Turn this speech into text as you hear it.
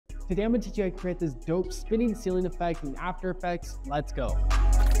Today I'm going to teach you how to create this dope spinning ceiling effect in After Effects. Let's go.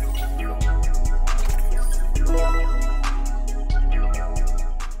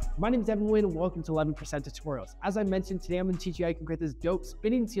 My name is Devinhuynh and welcome to 11% Tutorials. As I mentioned, today I'm going to teach you how you can create this dope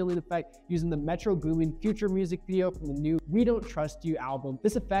spinning ceiling effect using the Metro Boomin Future music video from the new We Don't Trust You album.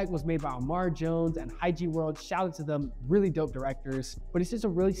 This effect was made by Omar Jones and Hygie World. Shout out to them, really dope directors. But it's just a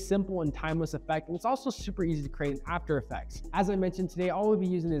really simple and timeless effect, and it's also super easy to create in After Effects. As I mentioned, today all we'll be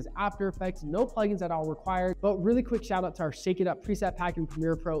using is After Effects, no plugins at all required. But really quick shout out to our Shake It Up preset pack in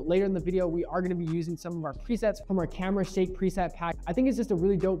Premiere Pro. Later in the video, we are going to be using some of our presets from our Camera Shake preset pack. I think it's just a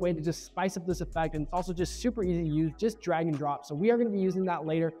really dope way to just spice up this effect, and it's also just super easy to use, just drag and drop. So we are going to be using that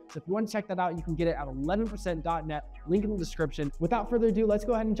later. So if you want to check that out, you can get it at 11%.net, link in the description. Without further ado, let's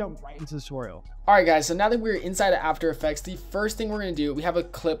go ahead and jump right into the tutorial. All right guys, so now that we're inside of After Effects, the first thing we're going to do, we have a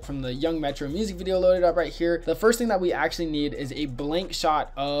clip from the Young Metro music video loaded up right here. The first thing that we actually need is a blank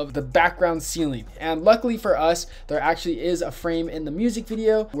shot of the background ceiling. And luckily for us, there actually is a frame in the music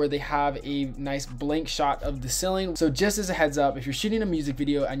video where they have a nice blank shot of the ceiling. So just as a heads up, if you're shooting a music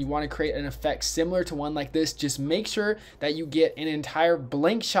video and you want to create an effect similar to one like this, just make sure that you get an entire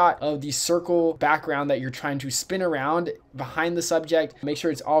blank shot of the circle background that you're trying to spin around behind the subject. Make sure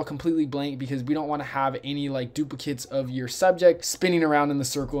it's all completely blank because we don't want to have any like duplicates of your subject spinning around in the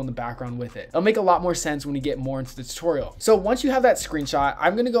circle in the background with it. It'll make a lot more sense when we get more into the tutorial. So once you have that screenshot,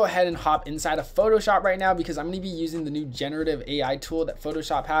 I'm going to go ahead and hop inside of Photoshop right now because I'm going to be using the new generative AI tool that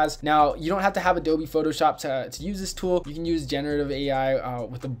Photoshop has. Now, you don't have to have Adobe Photoshop to use this tool. You can use generative AI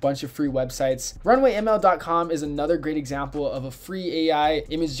with a bunch of free websites. RunwayML.com is another great example of a free AI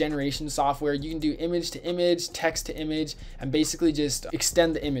image generation software. You can do image to image, text to image, and basically just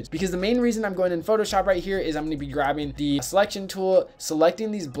extend the image. Because the main reason I'm going in Photoshop right here is I'm going to be grabbing the selection tool,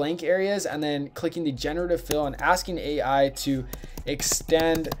 selecting these blank areas, and then clicking the generative fill and asking AI to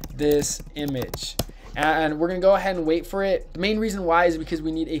extend this image. And we're gonna go ahead and wait for it. The main reason why is because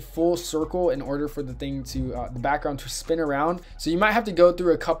we need a full circle in order for the thing to the background to spin around. So you might have to go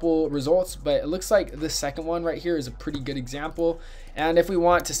through a couple results, but it looks like the second one right here is a pretty good example. And if we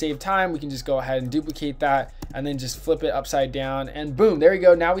want to save time, we can just go ahead and duplicate that and then just flip it upside down, and boom, there we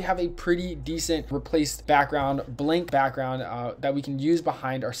go. Now we have a pretty decent replaced background, blank background that we can use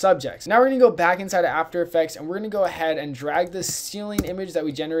behind our subjects. Now we're gonna go back inside of After Effects and we're gonna go ahead and drag the ceiling image that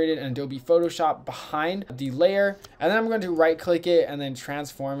we generated in Adobe Photoshop behind the layer. And then I'm going to right click it and then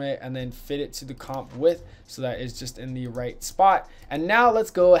transform it and then fit it to the comp width so that it's just in the right spot. And now let's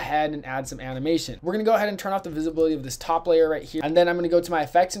go ahead and add some animation. We're gonna go ahead and turn off the visibility of this top layer right here. And then I'm gonna go to my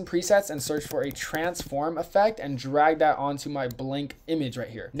effects and presets and search for a transform effect and drag that onto my blank image right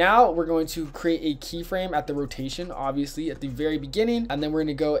here. Now we're going to create a keyframe at the rotation, obviously at the very beginning. And then we're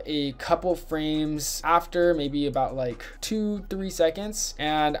gonna go a couple frames after, maybe about like 2-3 seconds.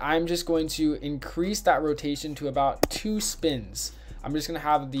 And I'm just going to increase that rotation to about 2 spins. I'm just gonna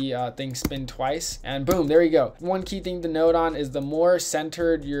have the thing spin twice, and boom, there you go. One key thing to note on is the more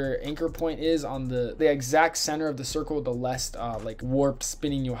centered your anchor point is on the exact center of the circle, the less like warped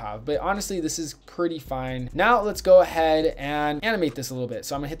spinning you'll have. But honestly, this is pretty fine. Now let's go ahead and animate this a little bit.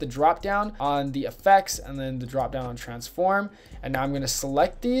 So I'm gonna hit the drop down on the effects and then the drop down on transform. And now I'm gonna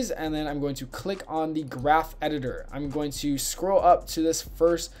select these and then I'm going to click on the graph editor. I'm going to scroll up to this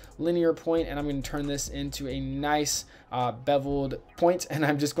first linear point and I'm gonna turn this into a nice beveled point, and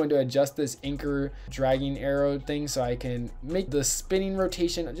I'm just going to adjust this anchor dragging arrow thing so I can make the spinning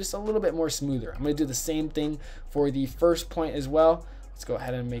rotation just a little bit more smoother. I'm going to do the same thing for the first point as well. Let's go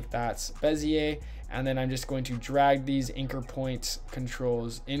ahead and make that Bezier, and then I'm just going to drag these anchor point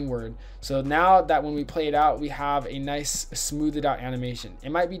controls inward. So now that when we play it out, we have a nice smoothed out animation.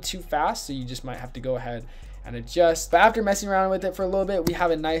 It might be too fast, so you just might have to go ahead and adjust. But after messing around with it for a little bit, we have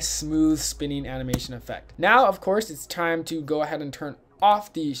a nice smooth spinning animation effect. Now, of course, it's time to go ahead and turn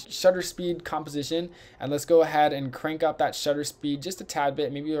off the shutter speed composition, and let's go ahead and crank up that shutter speed just a tad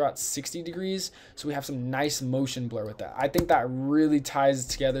bit, maybe about 60 degrees, so we have some nice motion blur with that. I think that really ties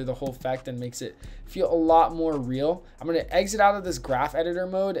together the whole effect and makes it feel a lot more real. I'm going to exit out of this graph editor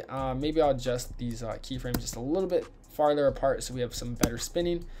mode. Maybe I'll adjust these keyframes just a little bit farther apart so we have some better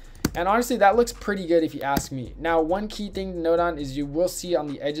spinning. And honestly, that looks pretty good if you ask me. Now, one key thing to note on is you will see on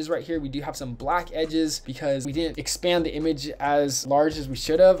the edges right here, we do have some black edges because we didn't expand the image as large as we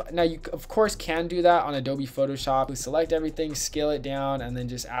should have. Now, you of course can do that on Adobe Photoshop. We select everything, scale it down, and then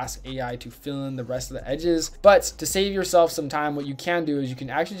just ask AI to fill in the rest of the edges. But to save yourself some time, what you can do is you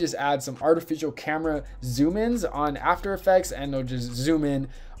can actually just add some artificial camera zoom ins on After Effects, and it'll just zoom in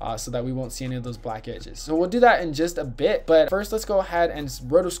so that we won't see any of those black edges. So we'll do that in just a bit, but first let's go ahead and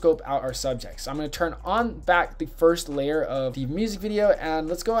rotoscope scope out our subject. So I'm going to turn on back the first layer of the music video, and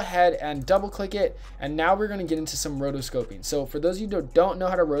let's go ahead and double click it. And now we're going to get into some rotoscoping. So for those of you who don't know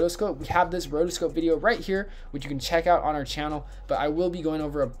how to rotoscope, we have this rotoscope video right here, which you can check out on our channel, but I will be going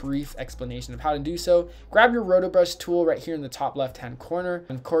over a brief explanation of how to do so. Grab your rotobrush tool right here in the top left hand corner,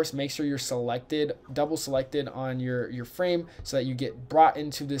 and of course make sure you're selected, double selected on your frame, so that you get brought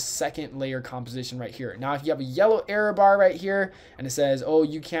into this second layer composition right here. Now if you have a yellow error bar right here and it says, oh,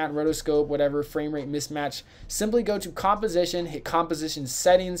 you can't rotoscope, whatever, frame rate mismatch, simply go to composition, hit composition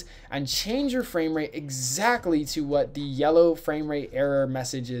settings, and change your frame rate exactly to what the yellow frame rate error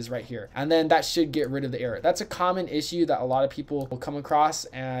message is right here, and then that should get rid of the error. That's a common issue that a lot of people will come across,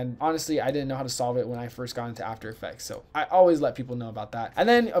 and honestly I didn't know how to solve it when I first got into After Effects, so I always let people know about that. And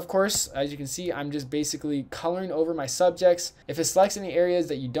then of course, as you can see, I'm just basically coloring over my subjects. If it selects any areas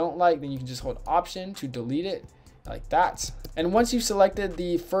that you don't like, then you can just hold Option to delete it like that. And once you've selected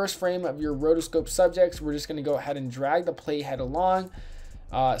the first frame of your rotoscope subjects, we're just going to go ahead and drag the playhead along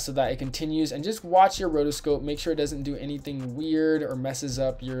so that it continues, and just watch your rotoscope. Make sure it doesn't do anything weird or messes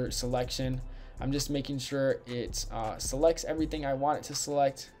up your selection. I'm just making sure it selects everything I want it to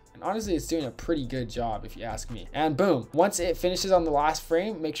select. And honestly, it's doing a pretty good job if you ask me. And boom, once it finishes on the last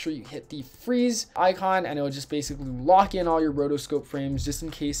frame, make sure you hit the freeze icon, and it will just basically lock in all your rotoscope frames, just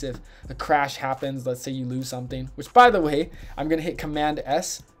in case if a crash happens. Let's say you lose something, which by the way, I'm gonna hit Command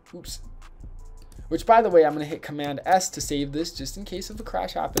S. Oops. Which by the way, I'm gonna hit Command S to save this, just in case if a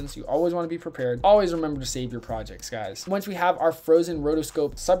crash happens. You always wanna be prepared. Always remember to save your projects, guys. Once we have our frozen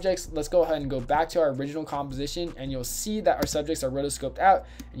rotoscope subjects, let's go ahead and go back to our original composition, and you'll see that our subjects are rotoscoped out,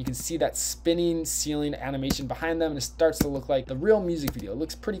 and you can see that spinning ceiling animation behind them, and it starts to look like the real music video. It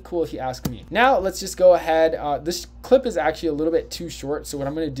looks pretty cool if you ask me. Now let's just go ahead. This clip is actually a little bit too short, so what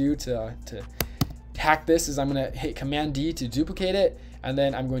I'm gonna do to hack this is I'm gonna hit Command D to duplicate it, and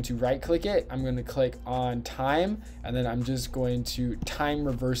then I'm going to right click it. I'm going to click on time, and then I'm just going to time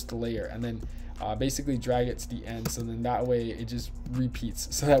reverse the layer, and then basically drag it to the end, so then that way it just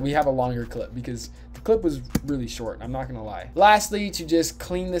repeats, so that we have a longer clip, because the clip was really short, I'm not gonna lie. Lastly, to just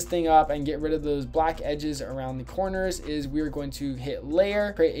clean this thing up and get rid of those black edges around the corners, is we're going to hit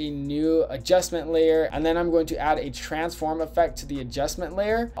layer, create a new adjustment layer, and then I'm going to add a transform effect to the adjustment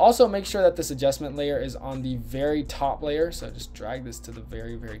layer. Also make sure that this adjustment layer is on the very top layer, so just drag this to the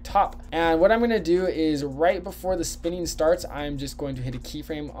very top. And what I'm going to do is right before the spinning starts, I'm just going to hit a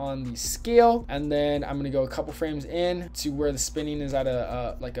keyframe on the scale, and then I'm going to go a couple frames in to where the spinning is at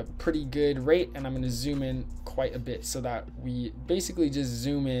a pretty good rate, and I'm going to zoom in quite a bit, so that we basically just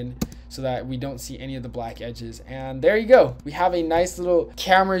zoom in so that we don't see any of the black edges. And there you go, we have a nice little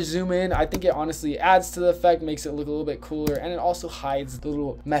camera zoom in. I think it honestly adds to the effect, makes it look a little bit cooler, and it also hides the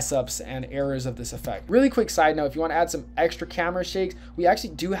little mess ups and errors of this effect. Really quick side note, if you want to add some extra camera shakes, we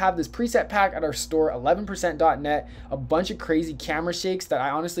actually do have this preset pack at our store, 11%.net, a bunch of crazy camera shakes that I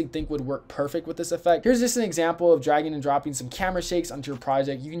honestly think would work perfect with this effect. Here's just an example of dragging and dropping some camera shakes onto your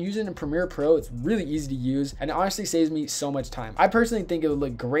project. You can use it in Premiere Pro. It's really easy to use, and it honestly saves me so much time. I personally think it would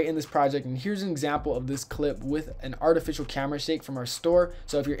look great in this project, and here's an example of this clip with an artificial camera shake from our store.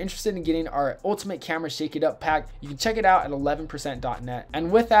 So if you're interested in getting our ultimate camera shake it up pack, you can check it out at 11%.net.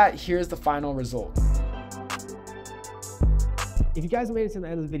 And with that, here's the final result. If you guys made it to the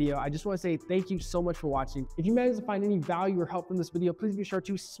end of the video, I just want to say thank you so much for watching. If you managed to find any value or help from this video, please be sure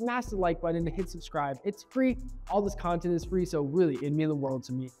to smash the like button and hit subscribe. It's free. All this content is free, so really, it'd mean the world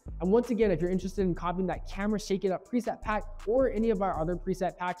to me. And once again, if you're interested in copying that camera shake it up preset pack or any of our other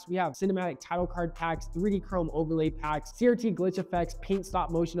preset packs, we have cinematic title card packs, 3D chrome overlay packs, CRT glitch effects, paint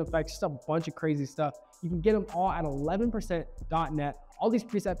stop motion effects, just a bunch of crazy stuff. You can get them all at 11%.net. All these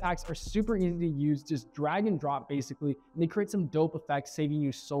preset packs are super easy to use, just drag and drop basically, and they create some dope effects, saving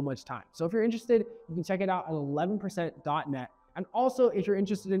you so much time. So if you're interested, you can check it out at 11%.net. And also, if you're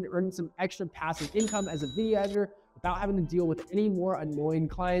interested in earning some extra passive income as a video editor without having to deal with any more annoying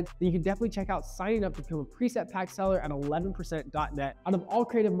clients, then you can definitely check out signing up to become a preset pack seller at 11%.net. Out of all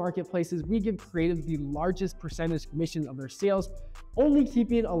creative marketplaces, we give creatives the largest percentage commission of their sales, only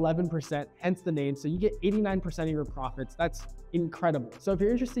keeping 11%, hence the name. So you get 89% of your profits. That's incredible. So if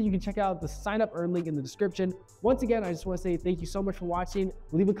you're interested, you can check out the sign up earn link in the description. Once again, I just want to say thank you so much for watching.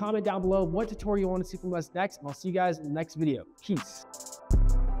 Leave a comment down below what tutorial you want to see from us next, and I'll see you guys in the next video. Peace.